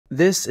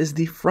This is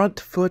the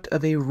front foot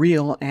of a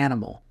real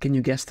animal. Can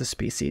you guess the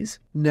species?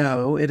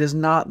 No, it is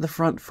not the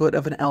front foot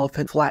of an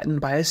elephant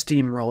flattened by a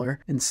steamroller.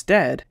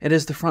 Instead, it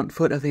is the front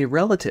foot of a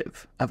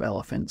relative of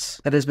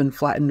elephants that has been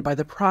flattened by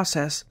the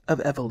process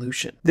of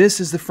evolution. This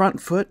is the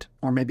front foot,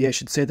 or maybe I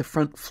should say the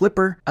front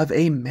flipper, of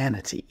a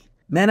manatee.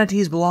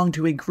 Manatees belong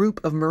to a group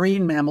of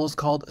marine mammals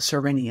called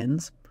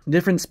sirenians.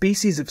 Different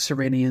species of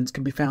sirenians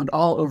can be found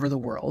all over the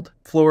world: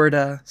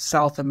 Florida,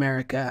 South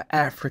America,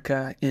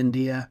 Africa,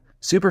 India.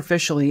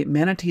 Superficially,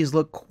 manatees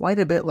look quite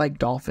a bit like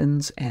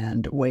dolphins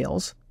and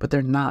whales, but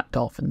they're not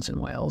dolphins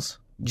and whales.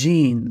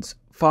 Genes,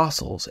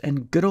 fossils,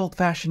 and good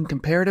old-fashioned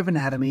comparative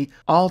anatomy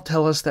all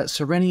tell us that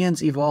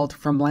sirenians evolved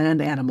from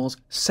land animals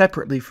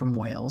separately from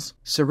whales.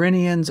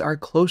 Sirenians are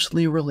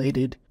closely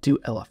related to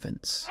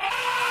elephants.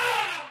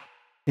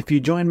 If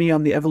you join me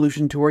on the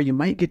evolution tour, you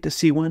might get to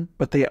see one,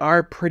 but they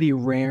are pretty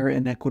rare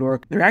in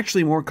Ecuador. They're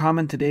actually more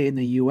common today in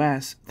the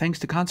US, thanks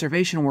to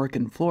conservation work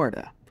in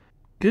Florida.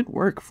 Good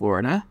work,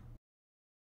 Florida.